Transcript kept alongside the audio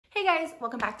guys,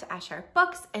 welcome back to Asher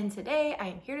Books, and today I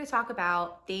am here to talk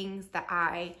about things that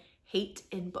I hate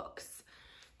in books.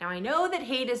 Now I know that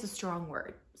hate is a strong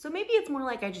word, so maybe it's more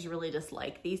like I just really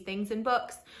dislike these things in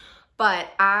books, but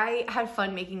I had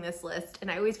fun making this list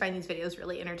and I always find these videos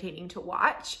really entertaining to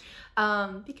watch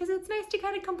because it's nice to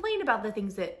kind of complain about the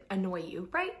things that annoy you,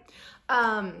 right?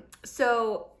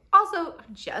 So also,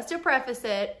 just to preface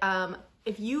it,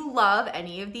 if you love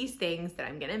any of these things that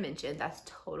I'm gonna mention, that's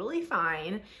totally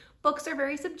fine. Books are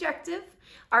very subjective.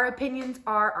 Our opinions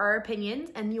are our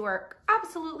opinions, and you are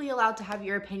absolutely allowed to have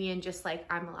your opinion just like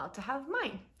I'm allowed to have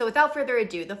mine. So without further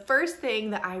ado, the first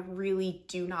thing that I really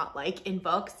do not like in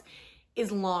books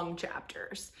is long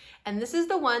chapters. And this is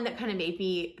the one that kind of made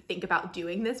me think about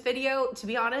doing this video, to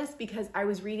be honest, because I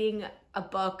was reading a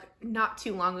book not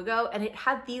too long ago and it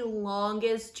had the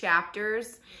longest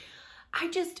chapters.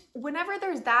 Whenever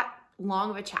there's that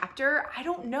long of a chapter, I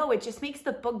don't know, it just makes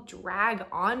the book drag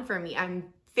on for me. I'm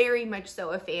very much so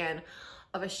a fan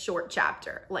of a short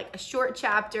chapter. Like a short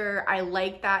chapter, I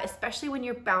like that, especially when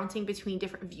you're bouncing between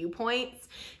different viewpoints,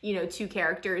 you know, two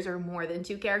characters or more than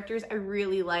two characters. I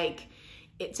really like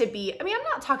it to be, I mean, I'm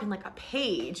not talking like a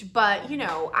page, but you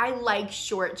know, I like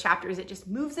short chapters. It just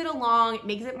moves it along, it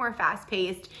makes it more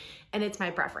fast-paced, and it's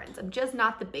my preference. I'm just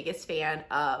not the biggest fan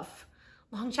of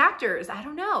long chapters. I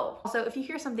don't know. Also, if you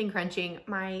hear something crunching,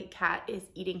 my cat is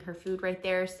eating her food right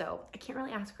there, so I can't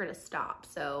really ask her to stop,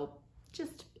 so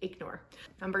just ignore.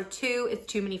 Number two is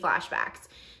too many flashbacks.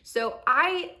 So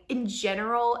I, in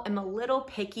general, am a little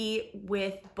picky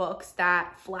with books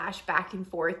that flash back and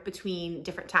forth between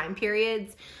different time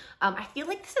periods. I feel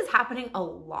like this is happening a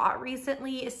lot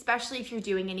recently, especially if you're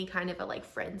doing any kind of a like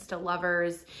friends to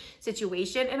lovers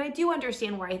situation. And I do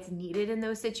understand why it's needed in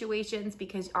those situations,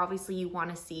 because obviously you want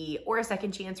to see, or a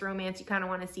second chance romance, you kind of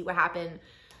want to see what happened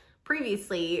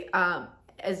previously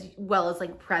as well as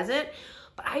like present.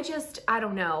 But I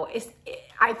don't know.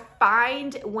 I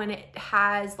find when it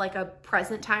has like a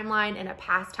present timeline and a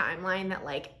past timeline that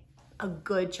like a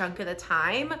good chunk of the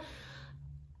time,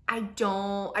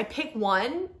 I pick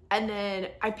one, and then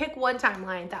I pick one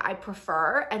timeline that I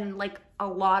prefer, and like a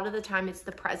lot of the time it's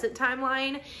the present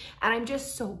timeline, and I'm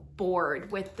just so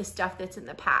bored with the stuff that's in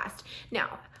the past.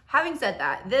 Now, having said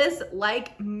that, this,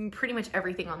 like pretty much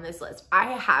everything on this list,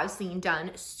 I have seen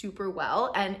done super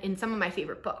well and in some of my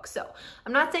favorite books. So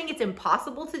I'm not saying it's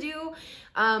impossible to do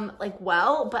like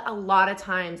well, but a lot of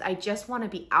times I just want to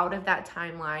be out of that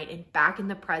timeline and back in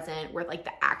the present where like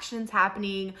the action's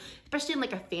happening, especially in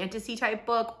like a fantasy type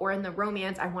book, or in the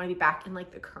romance, I want to be back in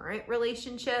like the current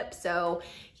relationship. So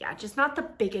yeah, just not the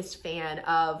biggest fan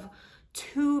of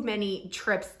too many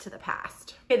trips to the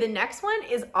past. Okay, the next one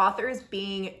is authors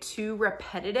being too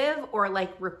repetitive or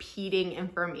like repeating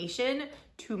information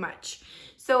too much.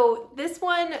 So this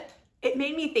one, it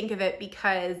made me think of it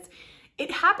because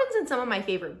it happens in some of my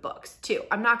favorite books too.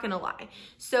 I'm not gonna lie.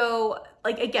 So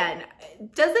like, again,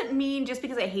 doesn't mean just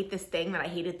because I hate this thing that I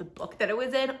hated the book that it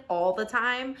was in all the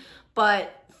time,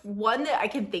 but one that I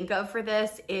can think of for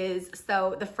this is,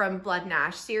 so the From Blood and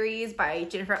Ash series by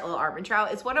Jennifer L.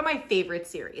 Armentrout is one of my favorite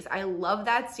series. I love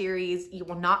that series. You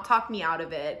will not talk me out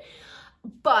of it.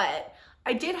 But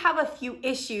I did have a few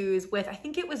issues with, I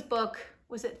think it was book,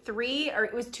 was it 3? Or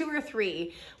it was 2 or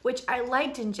 3, which I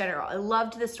liked in general. I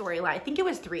loved the storyline. I think it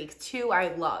was 3, 'cause 2 I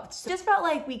loved. So it just felt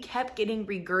like we kept getting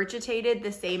regurgitated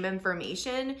the same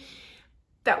information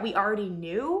that we already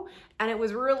knew, and it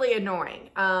was really annoying.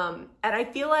 And I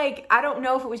feel like, I don't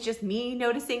know if it was just me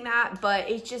noticing that, but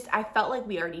it's just, I felt like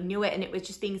we already knew it and it was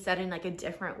just being said in like a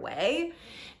different way.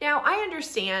 Now, I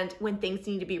understand when things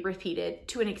need to be repeated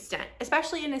to an extent,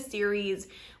 especially in a series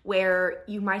where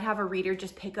you might have a reader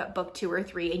just pick up book 2 or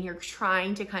 3 and you're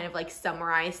trying to kind of like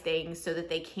summarize things so that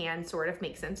they can sort of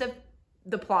make sense of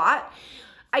the plot.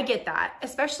 I get that,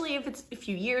 especially if it's a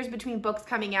few years between books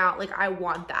coming out, like I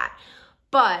want that.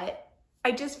 But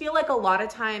I just feel like a lot of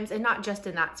times, and not just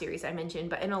in that series I mentioned,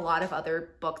 but in a lot of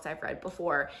other books I've read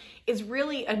before, is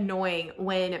really annoying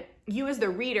when you as the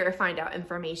reader find out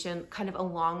information kind of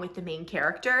along with the main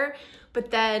character, but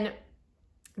then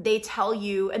they tell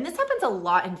you, and this happens a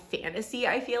lot in fantasy,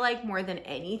 I feel like, more than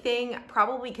anything,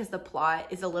 probably because the plot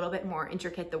is a little bit more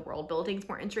intricate, the world building's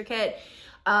more intricate,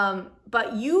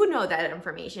 but you know that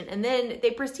information, and then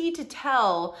they proceed to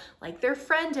tell like their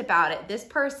friend about it, this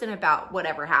person about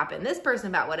whatever happened, this person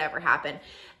about whatever happened,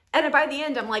 and by the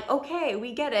end I'm like, okay,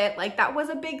 we get it, like that was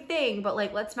a big thing, but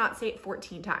like let's not say it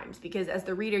 14 times, because as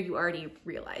the reader you already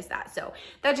realize that. So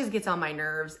that just gets on my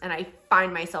nerves, and I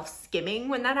find myself skimming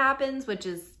when that happens, which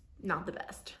is not the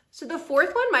best. So the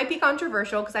fourth one might be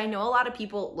controversial because I know a lot of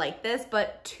people like this,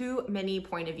 but too many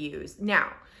point of views.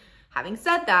 Now, Having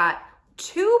said that,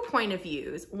 two point of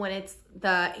views when it's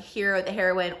the hero, the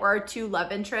heroine, or two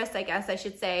love interests, I guess I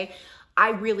should say,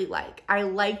 I really like. I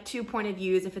like two point of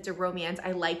views. If it's a romance,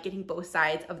 I like getting both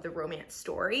sides of the romance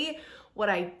story. What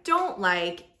I don't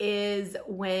like is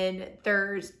when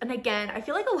there's, and again, I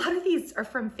feel like a lot of these are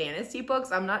from fantasy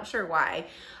books. I'm not sure why.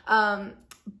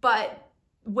 But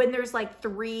when there's like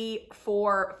 3,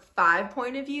 4, 5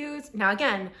 point of views. Now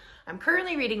again, I'm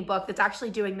currently reading a book that's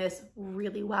actually doing this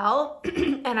really well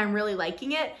and I'm really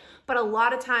liking it. But a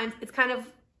lot of times it's kind of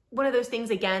one of those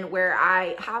things again where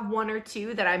I have one or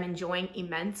two that I'm enjoying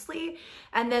immensely,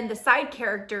 and then the side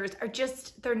characters are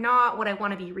just, they're not what I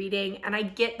want to be reading, and I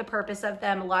get the purpose of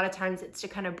them. A lot of times it's to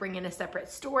kind of bring in a separate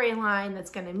storyline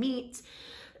that's going to meet.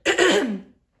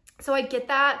 So I get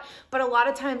that, but a lot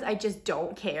of times I just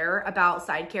don't care about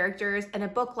side characters. And a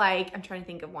book like, I'm trying to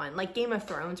think of one, like Game of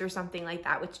Thrones or something like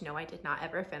that, which no, I did not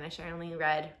ever finish. I only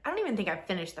read, I don't even think I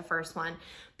finished the first one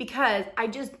because I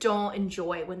just don't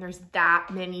enjoy when there's that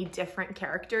many different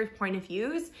character point of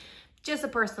views. Just a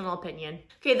personal opinion.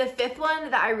 Okay, the fifth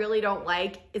one that I really don't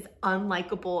like is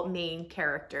unlikable main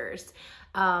characters.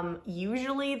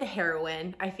 Usually the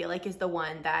heroine, I feel like, is the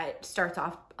one that starts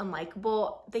off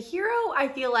unlikable. The hero, I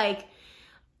feel like,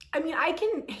 I mean, I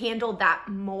can handle that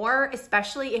more,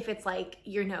 especially if it's like,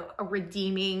 you know, a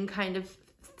redeeming kind of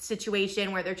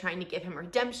situation where they're trying to give him a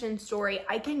redemption story.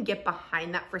 I can get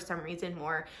behind that for some reason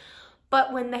more.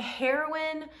 But when the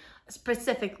heroine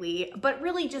specifically, but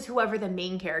really just whoever the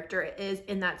main character is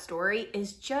in that story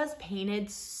is just painted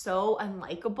so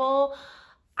unlikable,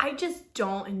 I just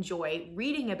don't enjoy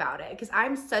reading about it because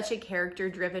I'm such a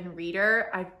character-driven reader.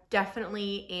 I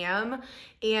definitely am.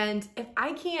 And if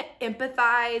I can't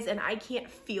empathize and I can't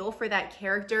feel for that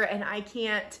character and I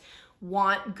can't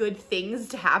want good things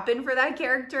to happen for that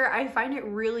character, I find it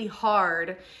really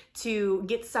hard to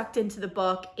get sucked into the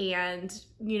book and,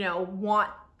 you know, want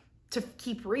to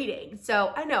keep reading.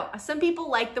 So I know some people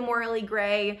like the morally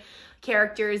gray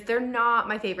characters. They're not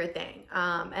my favorite thing.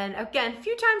 And again, a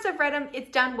few times I've read them,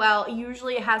 it's done well.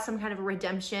 Usually it has some kind of a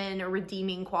redemption or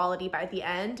redeeming quality by the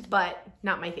end, but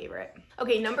not my favorite.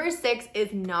 Okay, number 6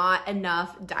 is not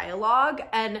enough dialogue.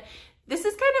 And this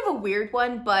is kind of a weird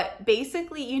one, but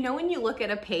basically, you know, when you look at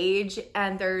a page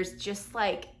and there's just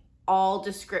like all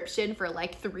description for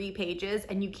like 3 pages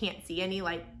and you can't see any,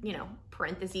 like, you know,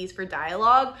 parentheses for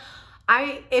dialogue.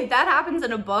 If that happens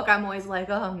in a book, I'm always like,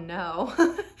 oh no,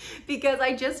 because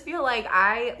I just feel like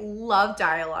I love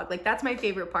dialogue. Like that's my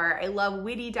favorite part. I love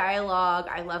witty dialogue.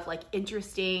 I love like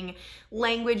interesting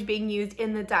language being used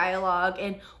in the dialogue.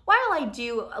 And while I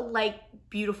do like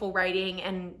beautiful writing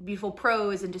and beautiful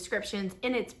prose and descriptions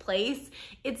in its place,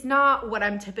 it's not what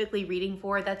I'm typically reading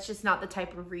for. That's just not the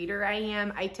type of reader I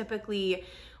am. I typically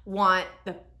want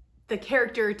the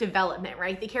character development,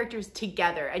 right? The characters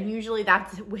together. And usually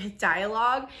that's with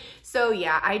dialogue. So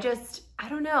yeah, I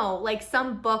don't know, like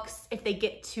some books, if they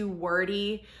get too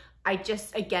wordy, I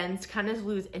just, again, kind of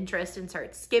lose interest and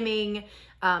start skimming.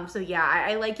 So yeah,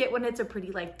 I like it when it's a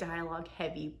pretty like dialogue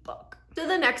heavy book. So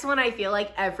the next one I feel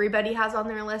like everybody has on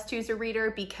their list who's a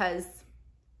reader because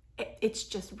it's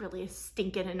just really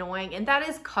stinking annoying. And that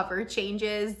is cover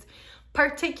changes.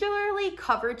 Particularly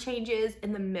cover changes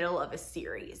in the middle of a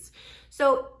series.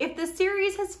 So if the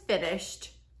series has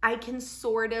finished, I can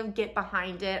sort of get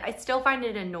behind it. I still find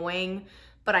it annoying,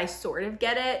 but I sort of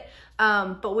get it.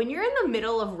 But when you're in the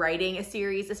middle of writing a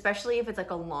series, especially if it's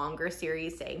like a longer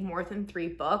series, say more than 3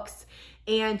 books,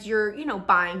 and you're, you know,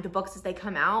 buying the books as they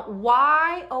come out,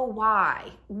 why, oh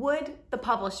why, would the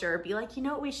publisher be like, you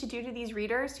know what we should do to these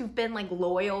readers who've been like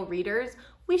loyal readers?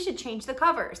 We should change the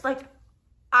covers. Like,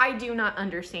 I do not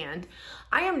understand.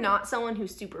 I am not someone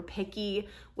who's super picky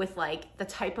with like the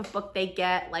type of book they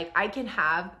get. Like I can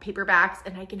have paperbacks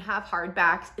and I can have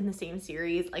hardbacks in the same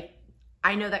series. Like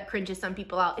I know that cringes some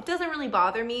people out. It doesn't really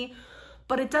bother me,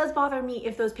 but it does bother me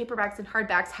if those paperbacks and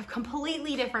hardbacks have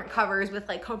completely different covers with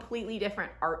like completely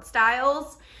different art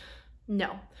styles.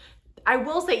 No. I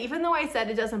will say, even though I said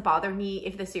it doesn't bother me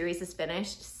if the series is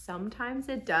finished, sometimes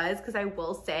it does, because I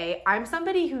will say I'm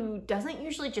somebody who doesn't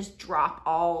usually just drop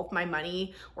all of my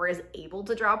money or is able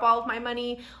to drop all of my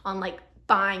money on like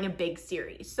buying a big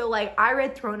series. So like I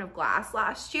read Throne of Glass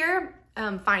last year,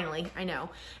 finally, I know,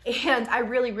 and I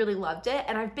really, really loved it.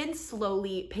 And I've been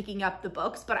slowly picking up the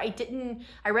books, but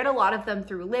I read a lot of them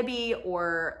through Libby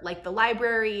or like the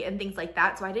library and things like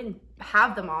that. So I didn't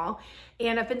have them all.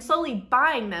 And I've been slowly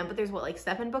buying them, but there's what, like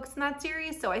 7 books in that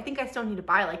series. So I think I still need to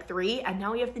buy like 3. And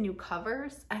now we have the new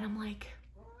covers. And I'm like,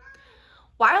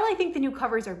 while I think the new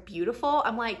covers are beautiful,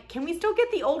 I'm like, can we still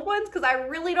get the old ones? Because I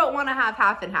really don't want to have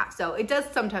half and half. So it does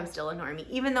sometimes still annoy me,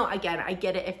 even though, again, I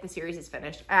get it if the series is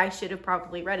finished. I should have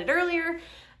probably read it earlier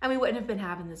and we wouldn't have been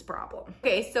having this problem.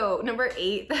 Okay, so number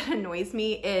 8 that annoys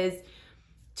me is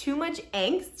too much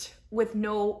angst with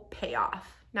no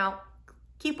payoff. Now,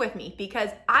 keep with me because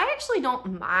I actually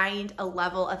don't mind a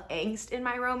level of angst in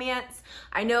my romance.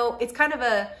 I know it's kind of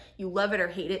a you love it or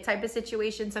hate it type of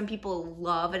situation. Some people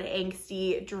love an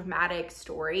angsty, dramatic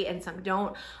story and some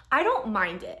don't. I don't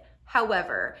mind it.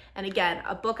 However, and again,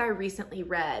 a book I recently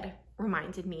read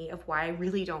reminded me of why I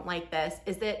really don't like this,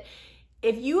 is that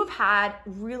if you have had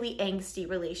really angsty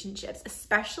relationships,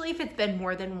 especially if it's been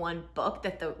more than one book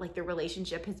that the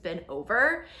relationship has been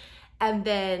over, and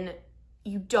then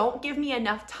you don't give me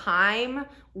enough time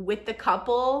with the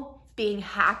couple being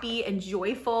happy and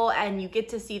joyful and you get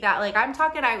to see that, like I'm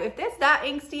talking, if it's that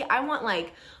angsty, I want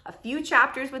like a few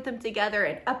chapters with them together,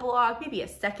 an epilogue, maybe a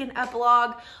second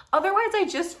epilogue. Otherwise, I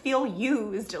just feel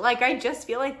used. Like I just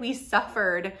feel like we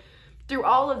suffered through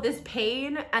all of this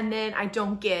pain and then I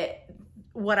don't get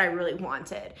what I really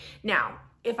wanted. Now,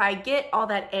 if I get all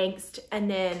that angst and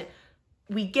then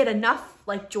we get enough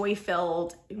like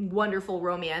joy-filled, wonderful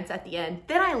romance at the end,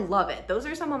 then I love it. Those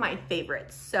are some of my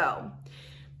favorites. So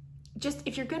just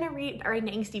if you're gonna read an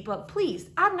angsty book, please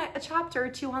add a chapter or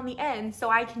 2 on the end so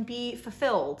I can be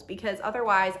fulfilled, because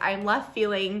otherwise I'm left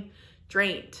feeling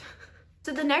drained.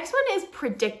 So the next one is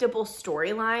predictable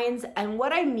storylines. And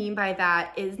what I mean by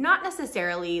that is not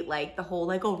necessarily like the whole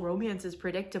like, oh, romance is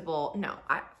predictable. No,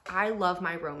 I love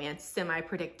my romance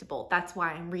semi-predictable. That's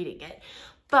why I'm reading it.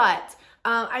 But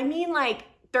I mean like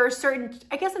there are certain,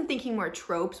 I guess I'm thinking more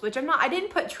tropes, which I didn't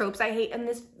put tropes I hate in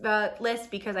this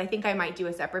list because I think I might do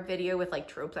a separate video with like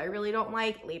tropes I really don't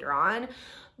like later on.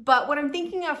 But what I'm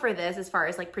thinking of for this, as far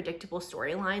as like predictable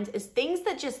storylines, is things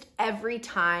that just every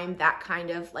time that kind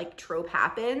of like trope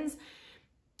happens,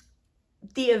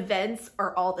 the events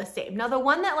are all the same. Now, the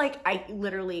one that like I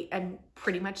literally am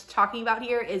pretty much talking about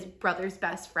here is Brother's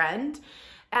Best Friend.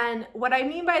 And what I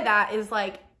mean by that is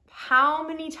like, how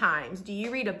many times do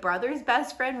you read a brother's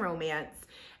best friend romance?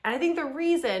 And I think the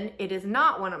reason it is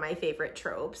not one of my favorite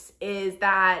tropes is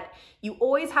that you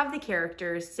always have the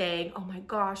characters saying, oh my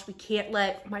gosh, we can't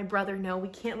let my brother know. We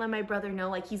can't let my brother know,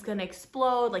 like he's gonna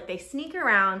explode. Like they sneak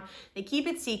around, they keep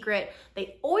it secret.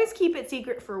 They always keep it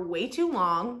secret for way too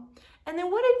long. And then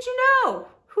what did you know?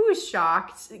 Who is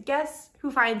shocked? Guess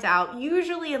who finds out?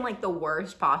 Usually in like the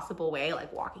worst possible way,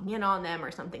 like walking in on them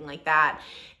or something like that.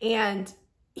 And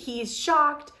he's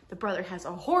shocked, the brother has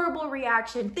a horrible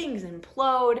reaction, things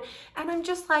implode, and I'm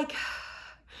just like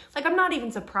I'm not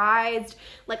even surprised.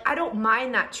 Like I don't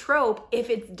mind that trope if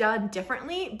it's done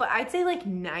differently, but I'd say like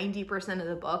 90% of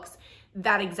the books,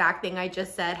 that exact thing I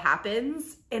just said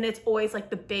happens, and it's always like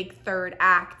the big third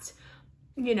act,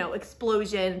 you know,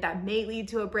 explosion that may lead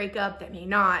to a breakup, that may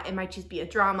not, it might just be a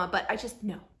drama, but I just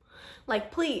know.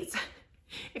 Like please,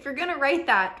 if you're gonna write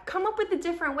that, come up with a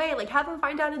different way. Like have them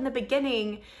find out in the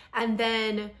beginning and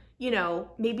then, you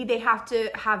know, maybe they have to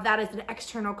have that as an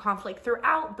external conflict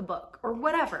throughout the book or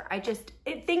whatever.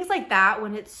 Things like that,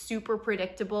 when it's super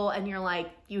predictable and you're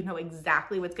like, you know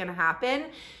exactly what's gonna happen,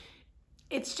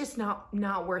 it's just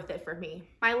not worth it for me.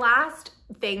 My last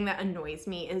thing that annoys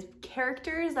me is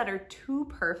characters that are too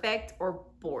perfect or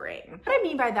boring. What I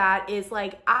mean by that is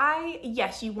like,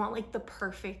 yes, you want like the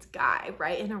perfect guy,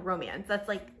 right? In a romance, that's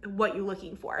like what you're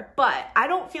looking for. But I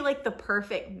don't feel like the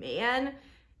perfect man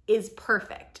is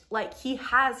perfect. Like he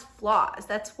has flaws.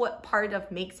 That's what part of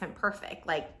makes him perfect.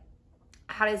 Like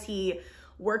how does he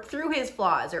work through his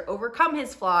flaws or overcome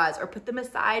his flaws or put them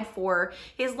aside for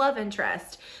his love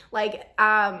interest? Like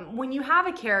when you have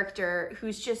a character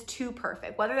who's just too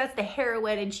perfect, whether that's the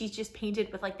heroine and she's just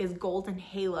painted with like this golden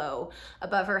halo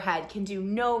above her head, can do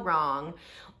no wrong,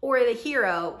 or the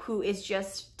hero who is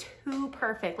just too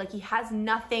perfect, like he has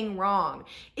nothing wrong.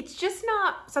 It's just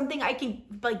not something I can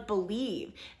like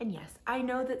believe. And yes, I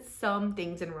know that some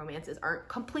things in romances aren't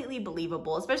completely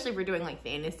believable, especially if we're doing like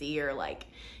fantasy or like,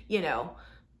 you know,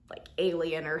 like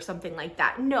Alien or something like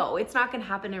that. No, it's not gonna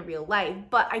happen in real life,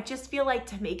 but I just feel like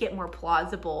to make it more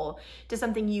plausible to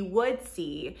something you would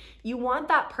see, you want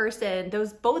that person,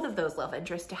 both of those love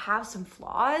interests, to have some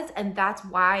flaws, and that's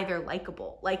why they're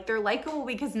likable. Like they're likable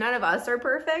because none of us are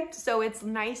perfect, so it's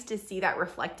nice to see that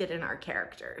reflected in our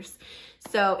characters.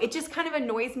 So it just kind of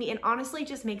annoys me and honestly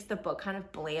just makes the book kind of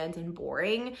bland and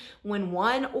boring when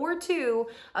one or two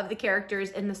of the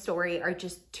characters in the story are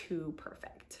just too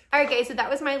perfect. All right, guys, so that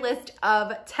was my list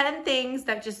of 10 things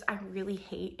that just I really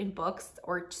hate in books,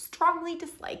 or strongly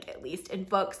dislike, at least, in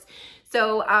books.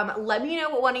 So let me know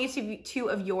what one of two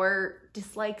of your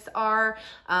dislikes are.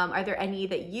 Are there any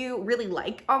that you really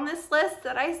like on this list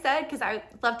that I said? Because I'd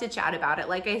love to chat about it.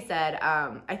 Like I said,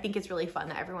 I think it's really fun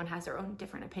that everyone has their own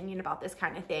different opinion about this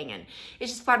kind of thing, and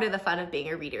it's just part of the fun of being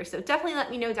a reader. So definitely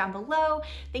let me know down below.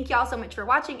 Thank you all so much for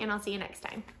watching, and I'll see you next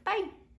time. Bye.